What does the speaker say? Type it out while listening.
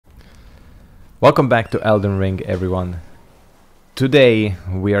Welcome back to Elden Ring, everyone. Today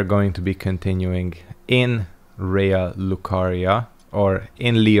we are going to be continuing in Raya Lucaria, or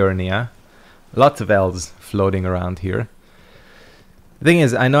in Liurnia. Lots of elves floating around here. The thing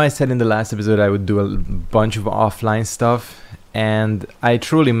is, I know I said in the last episode I would do a bunch of offline stuff, and I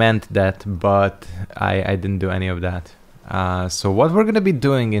truly meant that, but I didn't do any of that. So what we're going to be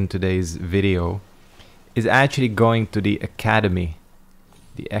doing in today's video is actually going to the academy.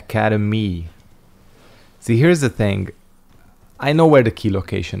 The academy. See, here's the thing. I know where the key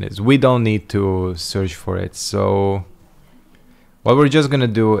location is. We don't need to search for it. So what we're just gonna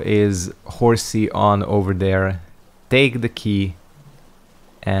do is horsey on over there, take the key,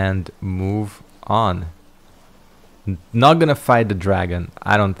 and move on. Not gonna fight the dragon.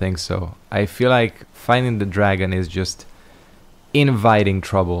 I don't think so. I feel like fighting the dragon is just inviting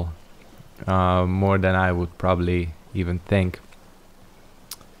trouble, more than I would probably even think.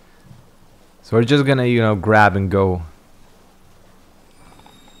 So we're just gonna, you know, grab and go.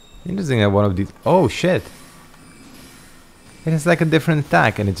 Interesting that one of these... Oh, shit! It has like a different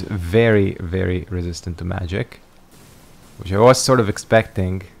attack, and it's very, very resistant to magic. Which I was sort of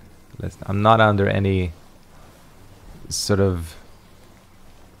expecting. I'm not under any sort of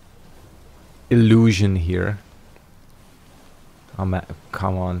illusion here. Come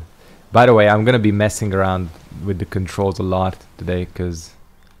on. By the way, I'm gonna be messing around with the controls a lot today, because...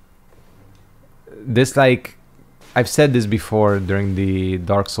 this, like, I've said this before during the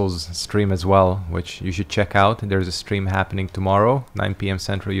Dark Souls stream as well, which you should check out. There's a stream happening tomorrow, 9 PM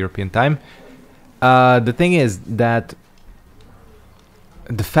Central European Time. The thing is that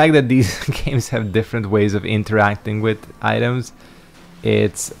the fact that these games have different ways of interacting with items,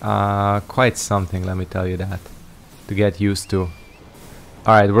 it's quite something, let me tell you that, to get used to.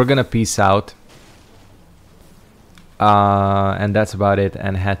 Alright, we're gonna peace out. And that's about it,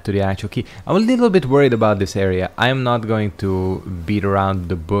 and head to the actual key. I'm a little bit worried about this area. I'm not going to beat around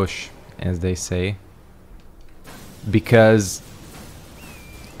the bush, as they say, because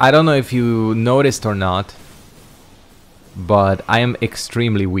I don't know if you noticed or not, but I am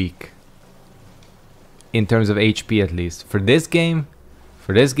extremely weak in terms of HP, at least for this game.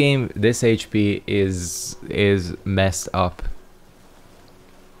 This HP is messed up.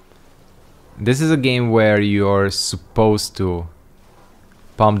 This is a game where you're supposed to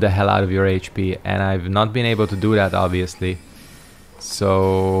pump the hell out of your HP, and I've not been able to do that, obviously.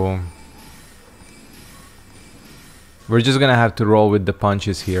 So we're just gonna have to roll with the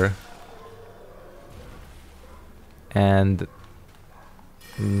punches here, and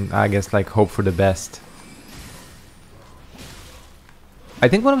I guess, like, hope for the best. I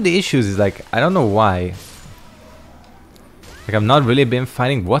think one of the issues is, like, I don't know why, like, I've not really been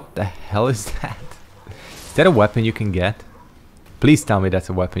fighting. What the hell is that? Is that a weapon you can get? Please tell me that's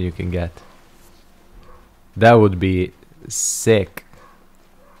a weapon you can get. That would be sick.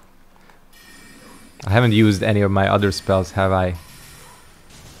 I haven't used any of my other spells, have I?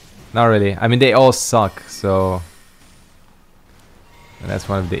 Not really. I mean, they all suck, so... and that's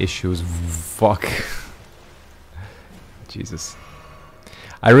one of the issues. Fuck. Jesus.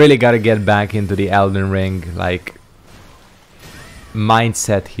 I really gotta get back into the Elden Ring, like...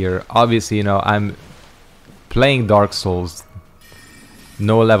 mindset here. Obviously, you know, I'm playing Dark Souls,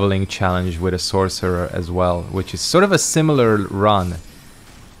 no leveling challenge with a sorcerer as well, which is sort of a similar run,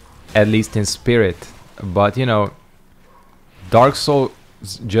 at least in spirit, but you know, Dark Souls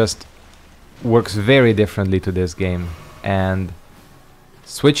just works very differently to this game, and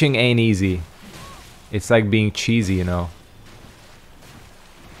switching ain't easy. It's like being cheesy, you know.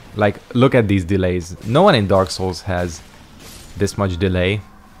 Like, look at these delays. No one in Dark Souls has this much delay.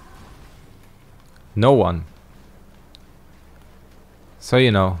 No one. So,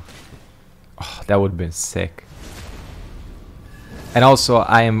 you know, oh, that would have been sick. And also,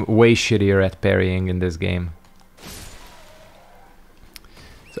 I am way shittier at parrying in this game.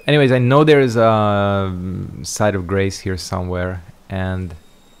 So anyways, I know there is a site of grace here somewhere, and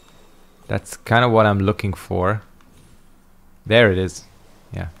that's kind of what I'm looking for. There it is.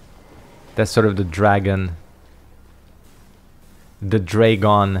 Yeah. That's sort of the dragon... the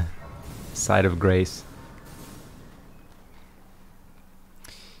Dragon side of grace.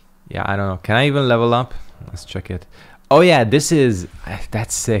 Yeah, I don't know. Can I even level up? Let's check it. Oh yeah, this is...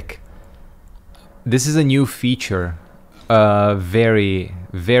 that's sick. This is a new feature. Very,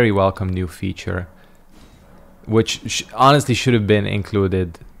 very welcome new feature. Which honestly should have been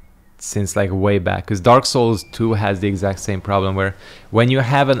included since, like, way back. Because Dark Souls 2 has the exact same problem, where when you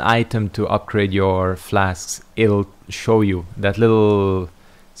have an item to upgrade your flasks, it'll show you that little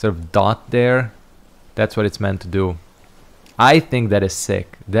sort of dot there. That's what it's meant to do. I think that is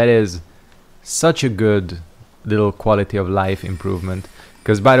sick. That is Such a good little quality of life improvement.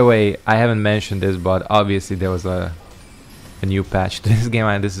 Because, by the way, I haven't mentioned this, but obviously there was a new patch to this game,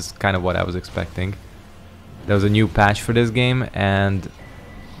 and this is kind of what I was expecting. There was a new patch for this game, and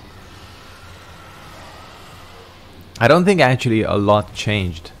I don't think actually a lot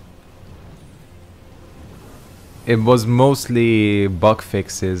changed. It was mostly bug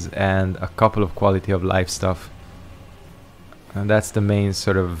fixes and a couple of quality of life stuff. And that's the main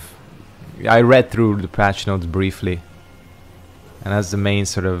sort of... I read through the patch notes briefly. And that's the main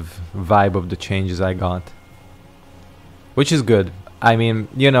sort of vibe of the changes I got. Which is good. I mean,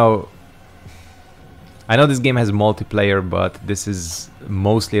 you know... I know this game has multiplayer, but this is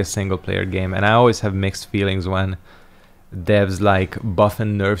mostly a single player game. And I always have mixed feelings when devs like buff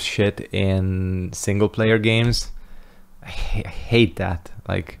and nerf shit in single player games. I hate that.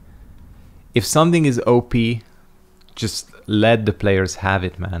 Like, if something is OP, just let the players have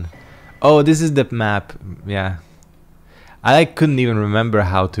it, man. Oh, this is the map. Yeah. I couldn't even remember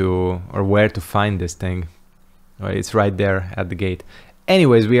how to or where to find this thing. Oh, it's right there at the gate.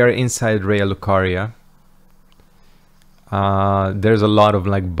 Anyways, we are inside Raya Lucaria. There's a lot of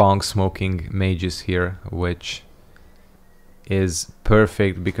like bong smoking mages here, which is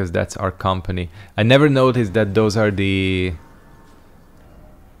perfect because that's our company. I never noticed that those are the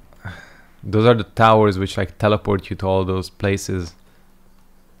towers which like teleport you to all those places.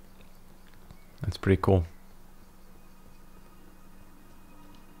 That's pretty cool.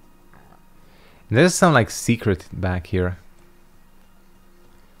 There's some like secret back here.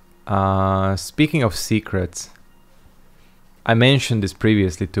 Speaking of secrets, I mentioned this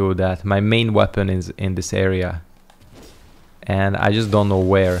previously too, that my main weapon is in this area. And I just don't know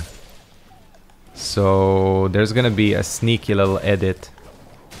where. So there's gonna be a sneaky little edit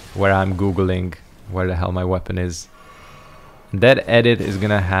where I'm googling where the hell my weapon is. That edit is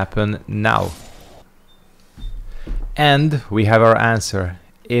gonna happen now. And we have our answer.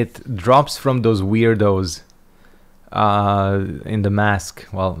 It drops from those weirdos in the mask.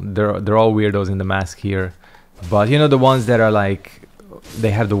 Well, they're all weirdos in the mask here. But you know the ones that are like,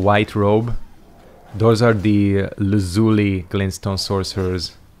 they have the white robe? Those are the Lazuli Glintstone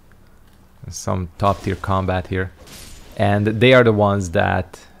Sorcerers. Some top tier combat here. And they are the ones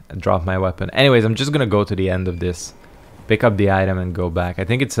that drop my weapon. Anyways, I'm just gonna go to the end of this. Pick up the item and go back. I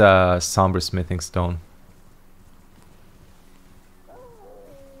think it's a Somber Smithing Stone.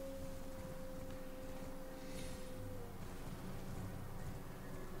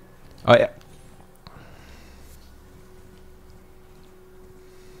 Oh yeah.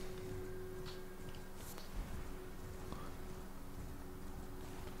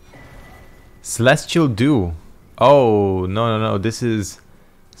 Celestial Dew. Oh, no, this is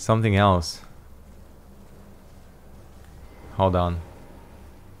something else. Hold on.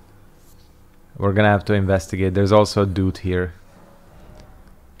 We're gonna have to investigate. There's also a dude here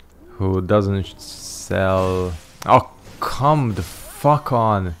who doesn't sell... Oh, come the fuck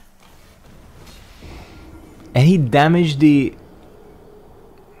on. And he damaged the...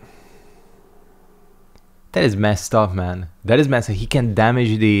 That is messed up, man. That is messed up. He can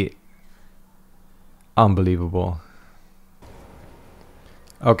damage the... Unbelievable.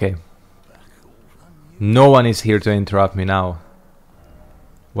 Okay. No one is here to interrupt me now.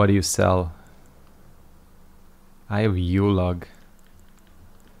 What do you sell? I have U-log.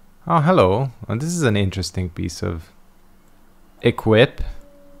 Oh, hello. Oh, this is an interesting piece of equip.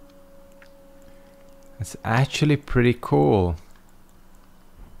 It's actually pretty cool.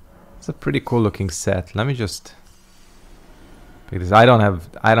 It's a pretty cool looking set. Let me just pick this. I don't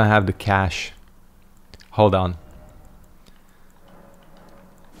have the cash. Hold on.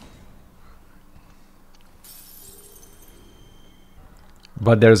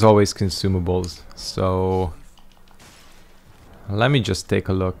 But there's always consumables, so let me just take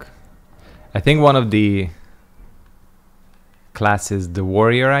a look. I think one of the classes, the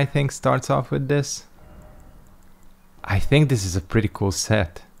warrior, I think starts off with this. I think this is a pretty cool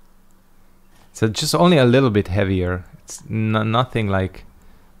set. So just only a little bit heavier. It's nothing like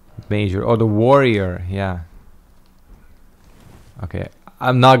major. Oh, the warrior, yeah. Okay,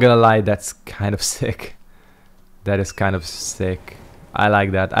 I'm not gonna lie, that's kind of sick. That is kind of sick. I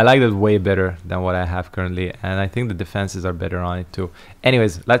like that. I like that way better than what I have currently, and I think the defenses are better on it too.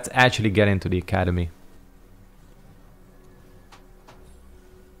 Anyways, let's actually get into the academy.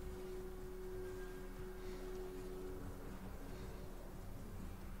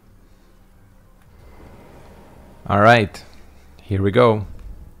 Alright, here we go.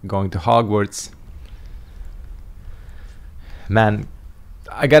 Going to Hogwarts. Man,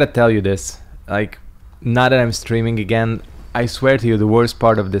 I gotta tell you this. Like, now that I'm streaming again, I swear to you, the worst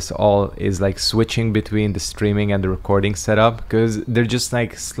part of this all is like switching between the streaming and the recording setup, because they're just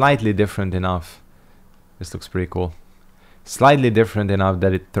like slightly different enough. This looks pretty cool. Slightly different enough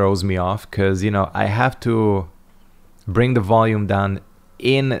that it throws me off, because, you know, I have to bring the volume down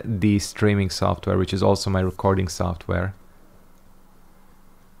in the streaming software, which is also my recording software.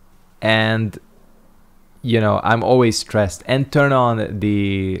 And, you know, I'm always stressed, and turn on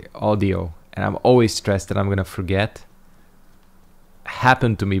the audio, and I'm always stressed that I'm gonna forget.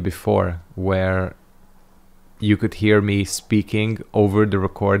 Happened to me before, where you could hear me speaking over the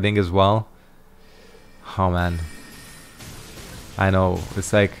recording as well. Oh man, I know,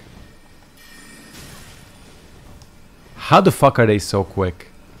 it's like, how the fuck are they so quick?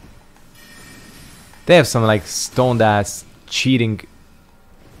 They have some like stoned ass cheating.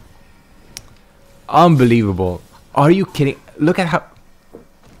 Unbelievable. Are you kidding? Look at how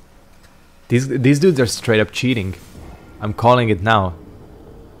these dudes are straight up cheating. I'm calling it now.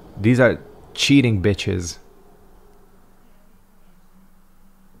 These are cheating bitches.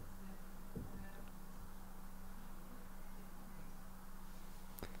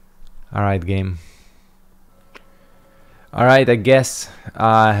 Alright, game. Alright, I guess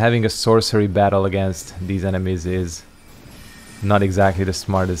having a sorcery battle against these enemies is not exactly the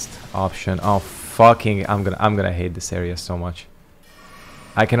smartest option. Oh fucking, I'm gonna hate this area so much.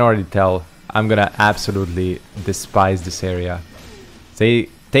 I can already tell. I'm gonna absolutely despise this area. They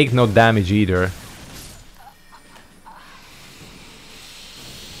take no damage either.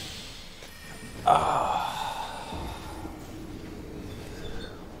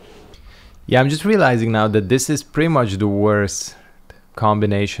 Yeah, I'm just realizing now that this is pretty much the worst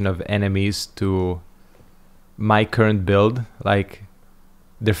combination of enemies to my current build. Like,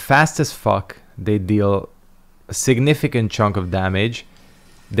 they're fast as fuck. They deal a significant chunk of damage.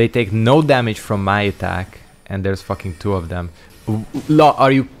 They take no damage from my attack, and there's fucking two of them.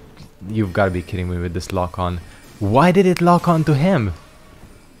 Are you... You've got to be kidding me with this lock on. Why did it lock on to him?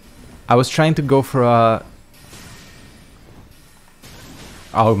 I was trying to go for a...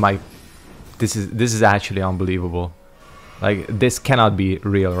 Oh my... This is actually unbelievable. Like, this cannot be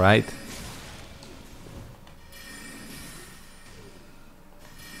real, right?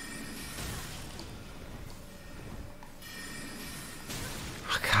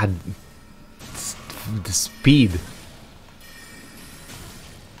 God, the speed.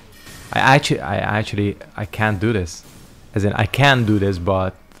 I can't do this. As in, I can do this,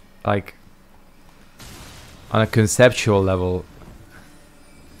 but like on a conceptual level,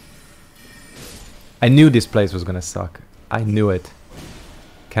 I knew this place was gonna suck. I knew it.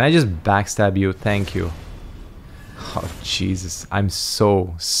 Can I just backstab you? Thank you. Oh Jesus, I'm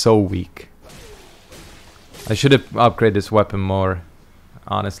so weak. I should have upgraded this weapon more,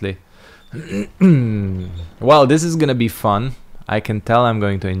 honestly. Well, this is gonna be fun. I can tell I'm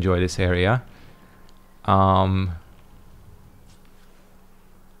going to enjoy this area.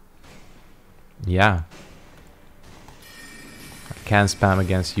 Yeah. I can't spam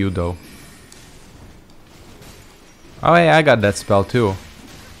against you though. Oh hey, I got that spell too.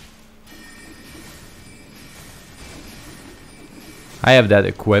 I have that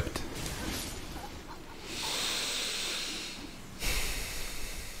equipped.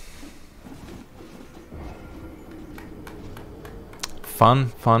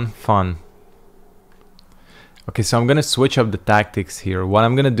 Fun. Okay, so I'm gonna switch up the tactics here. What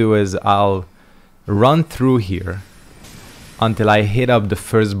I'm gonna do is I'll run through here until I hit up the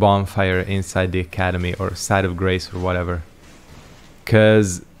first bonfire inside the academy or side of grace or whatever.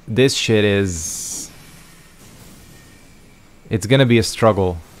 Cause this shit is... It's gonna be a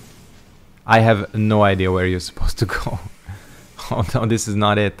struggle. I have no idea where you're supposed to go. Oh no, this is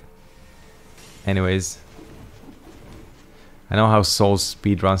not it. Anyways. I know how Souls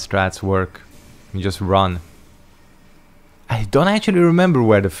speedrun strats work. You just run. I don't actually remember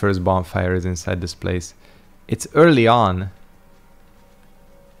where the first bonfire is inside this place. It's early on.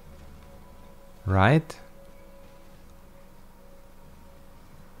 Right?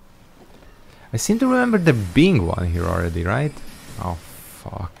 I seem to remember there being one here already, right? Oh,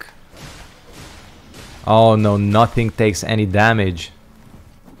 fuck. Oh no, nothing takes any damage.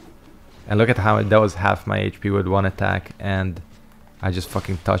 And look at how that was half my HP with one attack, and I just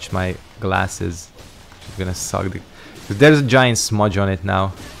fucking touched my glasses. It's gonna suck. There's a giant smudge on it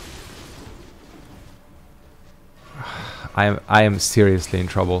now. I am seriously in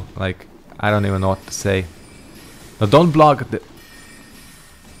trouble. Like, I don't even know what to say. No, don't block the...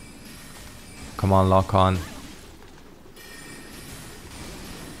 Come on, lock on.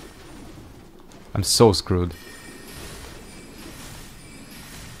 I'm so screwed.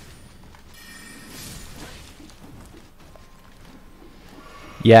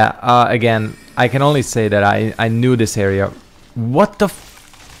 Yeah, again, I can only say that I knew this area. What the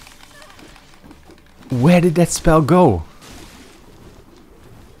where did that spell go?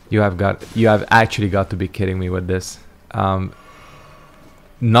 You have actually got to be kidding me with this.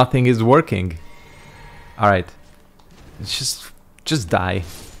 Nothing is working. Alright. Just die.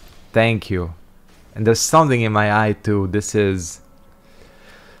 Thank you. And there's something in my eye too. This is...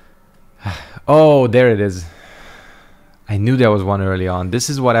 Oh, there it is. I knew there was one early on. This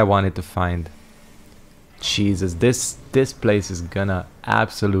is what I wanted to find. Jesus, this place is gonna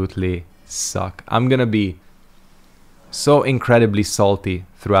absolutely suck. I'm gonna be so incredibly salty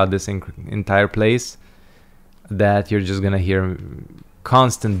throughout this entire place that you're just gonna hear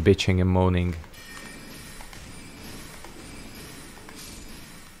constant bitching and moaning.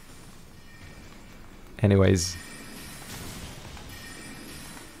 Anyways,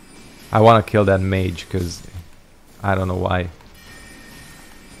 I want to kill that mage because I don't know why.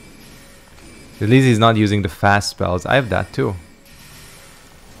 At least he's not using the fast spells. I have that too.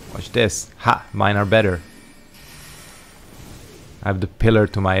 Watch this. Ha! Mine are better. I have the pillar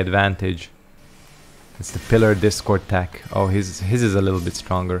to my advantage. It's the pillar Discord tech. Oh, his is a little bit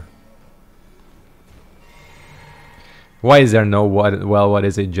stronger. Why is there no what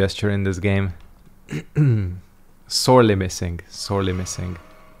is a gesture in this game? Sorely missing. Sorely missing.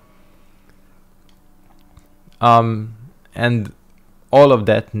 And all of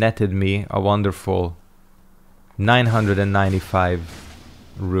that netted me a wonderful 995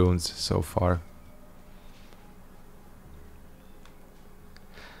 runes so far.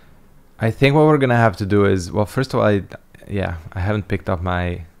 I think what we're gonna have to do is, well, first of all, I haven't picked up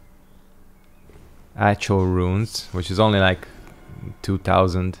my actual runes, which is only like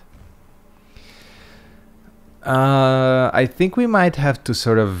 2,000. I think we might have to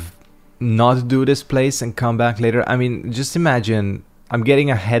sort of not do this place and come back later. I mean, just imagine, I'm getting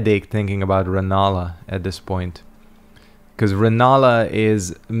a headache thinking about Renala at this point. Because Renala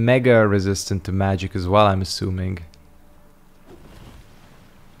is mega resistant to magic as well, I'm assuming.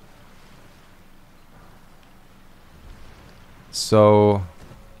 So,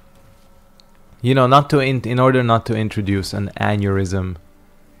 you know, in order not to introduce an aneurysm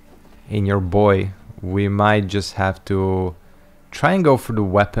in your boy, we might just have to try and go for the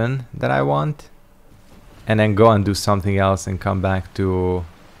weapon that I want, and then go and do something else and come back to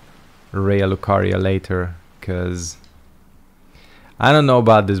Raya Lucaria later, because I don't know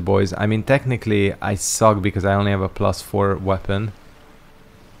about this, boys. I mean, technically I suck because I only have a +4 weapon.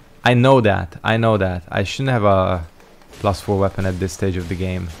 I know that. I shouldn't have a +4 weapon at this stage of the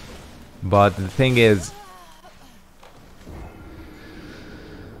game. But the thing is,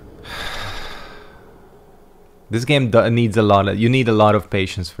 this game needs a lot of, you need a lot of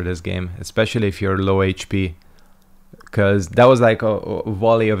patience for this game, especially if you're low HP, because that was like a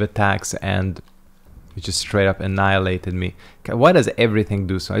volley of attacks and it just straight up annihilated me. Why does everything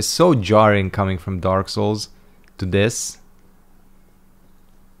do so? It's so jarring coming from Dark Souls to this.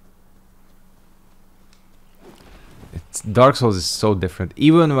 Dark Souls is so different,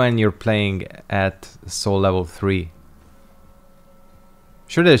 even when you're playing at soul level 3.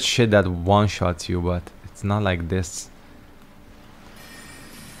 Sure, there's shit that one-shots you, but it's not like this.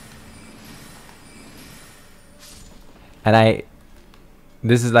 And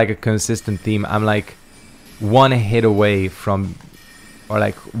this is like a consistent theme. I'm like one hit away from, or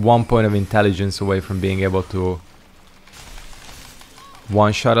like 1 point of intelligence away from being able to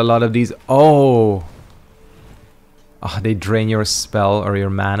one-shot a lot of these. Oh, they drain your spell or your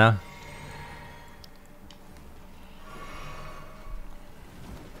mana.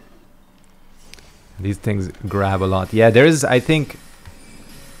 These things grab a lot. Yeah, there is, I think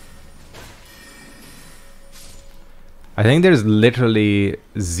there's literally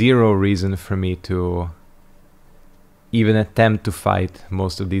zero reason for me to even attempt to fight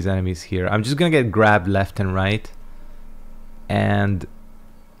most of these enemies here. I'm just gonna get grabbed left and right and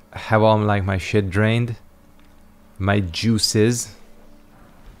have all like my shit drained, my juices.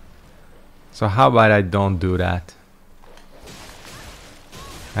 So how about I don't do that?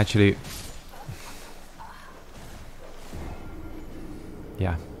 Actually,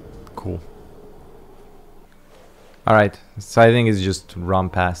 yeah, cool. Alright, so I think it's just run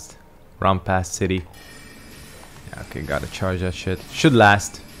past city. Yeah, okay, gotta charge that shit. Should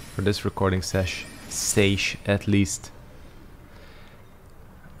last for this recording sesh at least.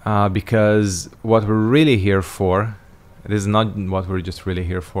 Because what we're really here for, this is not what we're just really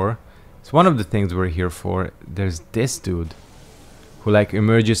here for. It's one of the things we're here for. There's this dude who like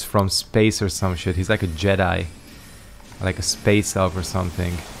emerges from space or some shit. He's like a Jedi, like a space elf or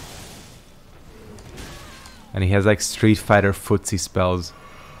something. And he has like Street Fighter footsie spells.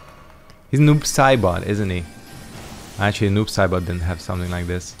 He's Noob Saibot, isn't he? Actually, Noob Saibot didn't have something like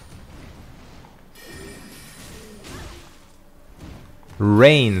this.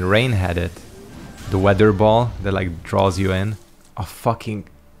 Rain had it. The weather ball that like draws you in. Oh fucking...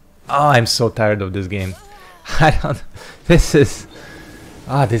 Oh, I'm so tired of this game. I don't... This is...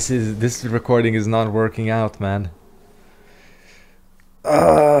 Ah, this recording is not working out, man.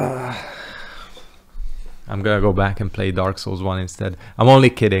 I'm gonna go back and play Dark Souls 1 instead. I'm only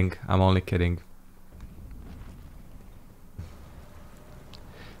kidding. I'm only kidding.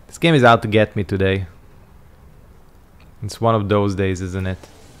 This game is out to get me today. It's one of those days, isn't it?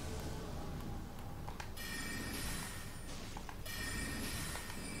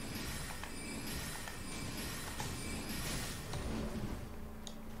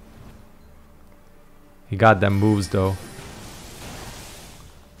 He got them moves though.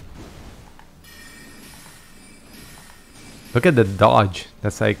 Look at the dodge.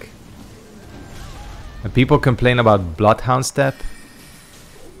 That's like... And people complain about Bloodhound Step.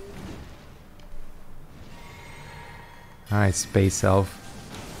 Alright, Space Elf.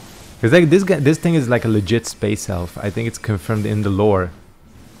 Because like this thing is like a legit Space Elf. I think it's confirmed in the lore.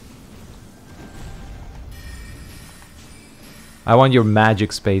 I want your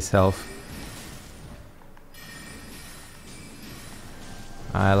magic Space Elf.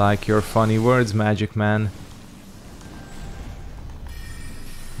 I like your funny words, Magic Man.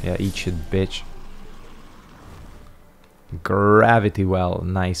 Yeah, eat shit, bitch. Gravity Well,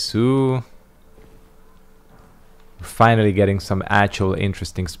 nice. Ooh. We're finally getting some actual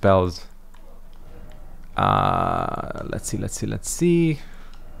interesting spells. Let's see.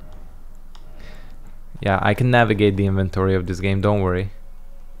 Yeah, I can navigate the inventory of this game, don't worry.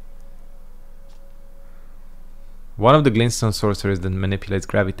 One of the glintstone sorcerers that manipulates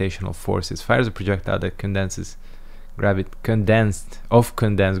gravitational forces fires a projectile that condensed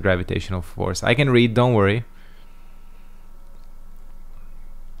gravitational force. I can read, don't worry.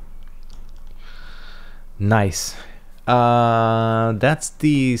 Nice. That's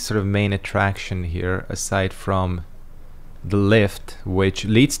the sort of main attraction here, aside from the lift, which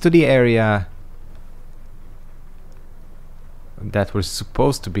leads to the area that we're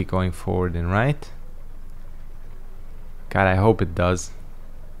supposed to be going forward in, right? God, I hope it does.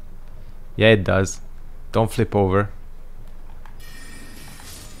 Yeah, it does. Don't flip over.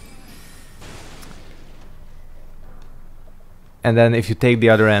 And then if you take the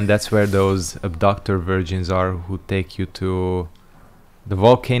other end, that's where those abductor virgins are who take you to the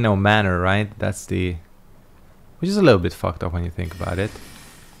Volcano Manor, right? That's the... Which is a little bit fucked up when you think about it.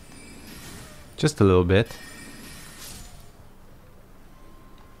 Just a little bit.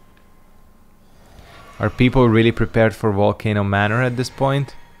 Are people really prepared for Volcano Manor at this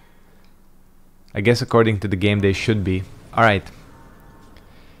point? I guess according to the game they should be. Alright.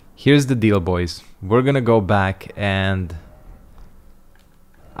 Here's the deal, boys. We're gonna go back and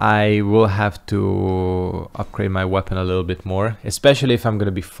I will have to upgrade my weapon a little bit more, especially if I'm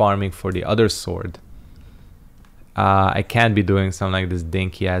gonna be farming for the other sword. I can't be doing something like this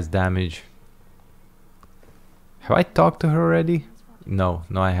dinky ass damage. Have I talked to her already? No,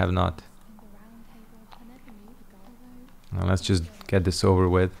 I have not. Now let's just get this over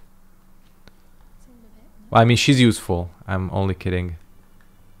with. Well, I mean, she's useful. I'm only kidding.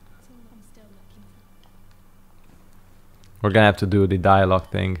 We're gonna have to do the dialogue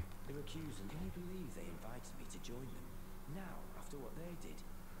thing. Can you believe they invited me to join them? Now, after what they did,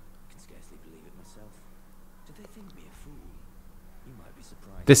 I can scarcely believe it myself. Did they think me a fool? You might be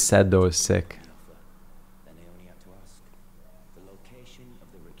surprised. This set though is sick. Then they only had to ask. The location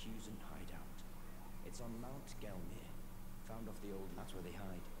of the recusant hideout. It's on Mount Gelmir. Found off the old... That's where they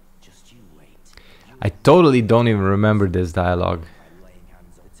hide. Just you wait. I totally don't even remember this dialogue.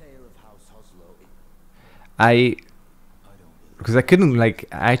 Because I couldn't like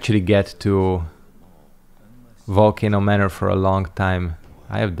actually get to Volcano Manor for a long time.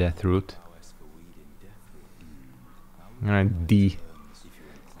 I have Deathroot. Alright, D.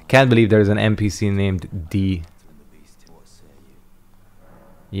 I can't believe there's an NPC named D.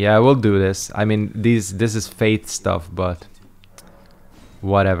 Yeah, we'll do this. I mean, this is Fate stuff, but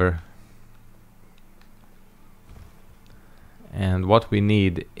whatever. And what we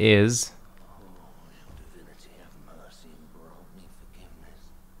need is...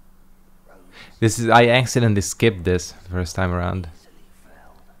 This is... I accidentally skipped this the first time around.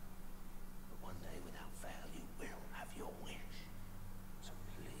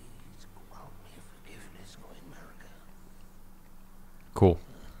 Cool.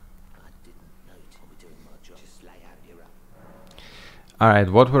 Alright,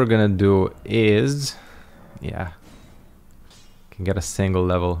 what we're gonna do is... Yeah. can get a single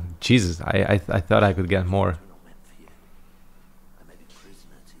level. Jesus, I thought I could get more.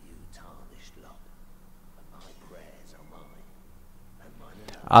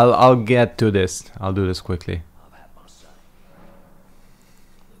 I'll get to this. I'll do this quickly.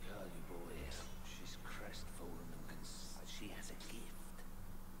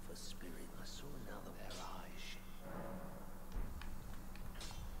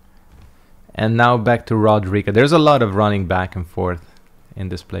 And now back to Rodrika. There's a lot of running back and forth in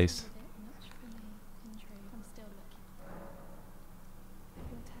this place.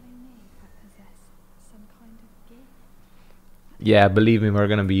 Yeah, believe me, we're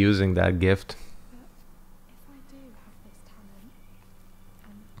gonna be using that gift. If I do have this talent,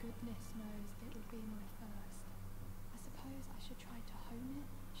 and goodness knows it will be my first, I suppose I should try to hone it,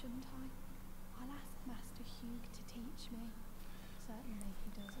 shouldn't I? I'll ask Master Hugh to teach me. Certainly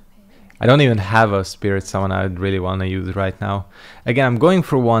he does appear. I don't even have a spirit summon I'd really want to use right now. Again, I'm going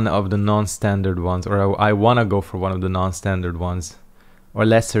for one of the non-standard ones, or I want to go for one of the non-standard ones, or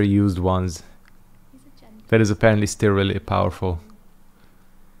lesser used ones. That is apparently still really powerful.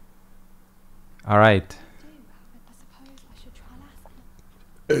 Alright.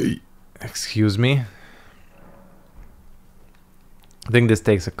 Excuse me. I think this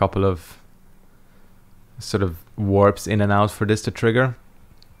takes a couple of sort of warps in and out for this to trigger.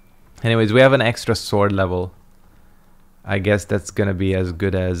 Anyways, we have an extra sword level. I guess that's gonna be as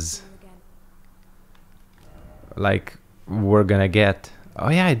good as like we're gonna get. Oh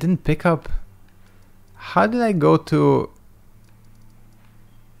yeah, I didn't pick up. How did I go to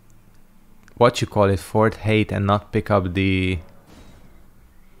what you call it, Fort Hate, and not pick up the?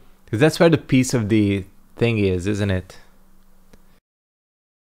 Because that's where the piece of the thing is, isn't it?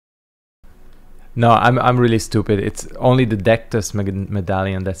 No, I'm really stupid. It's only the Dectus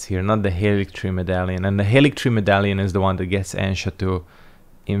medallion that's here, not the Helix Tree medallion. And the Helix Tree medallion is the one that gets Ensha to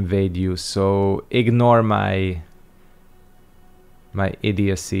invade you. So ignore my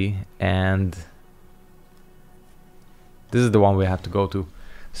idiocy, and this is the one we have to go to.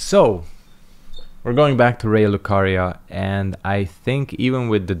 So we're going back to Raya Lucaria, and I think even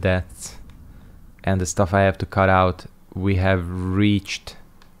with the deaths and the stuff I have to cut out, we have reached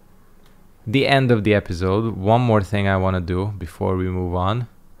the end of the episode. One more thing I want to do before we move on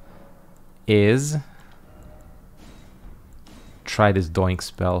is try this doink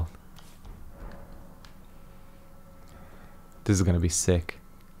spell. This is gonna be sick.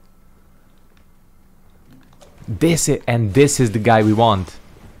 This is the guy we want.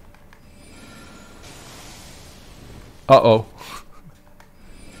 Uh-oh.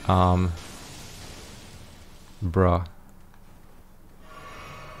 Bruh.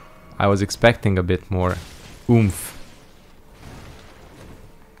 I was expecting a bit more oomph.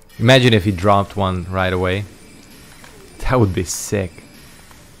 Imagine if he dropped one right away. That would be sick.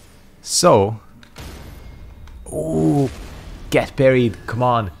 So, ooh, get buried. Come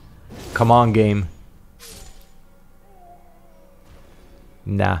on. Come on, game.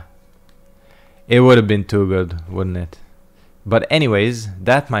 Nah. It would have been too good, wouldn't it? But anyways,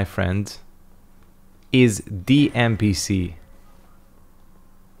 that, my friend, is the NPC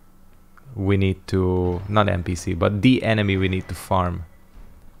we need to, not NPC, but the enemy we need to farm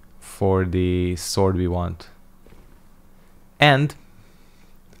for the sword we want. And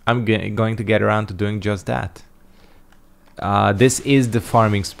I'm going to get around to doing just that. This is the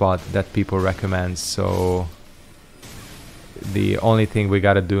farming spot that people recommend, so the only thing we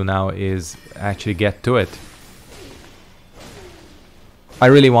gotta do now is actually get to it. I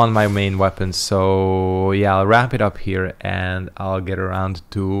really want my main weapon, so yeah, I'll wrap it up here and I'll get around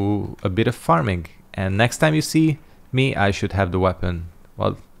to a bit of farming. And next time you see me, I should have the weapon.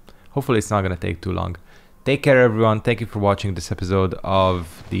 Well, hopefully it's not gonna take too long. Take care, everyone. Thank you for watching this episode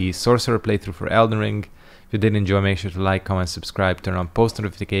of the Sorcerer playthrough for Elden Ring. If you did enjoy, make sure to like, comment, subscribe, turn on post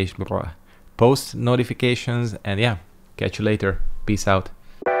notifications, and yeah, catch you later. Peace out.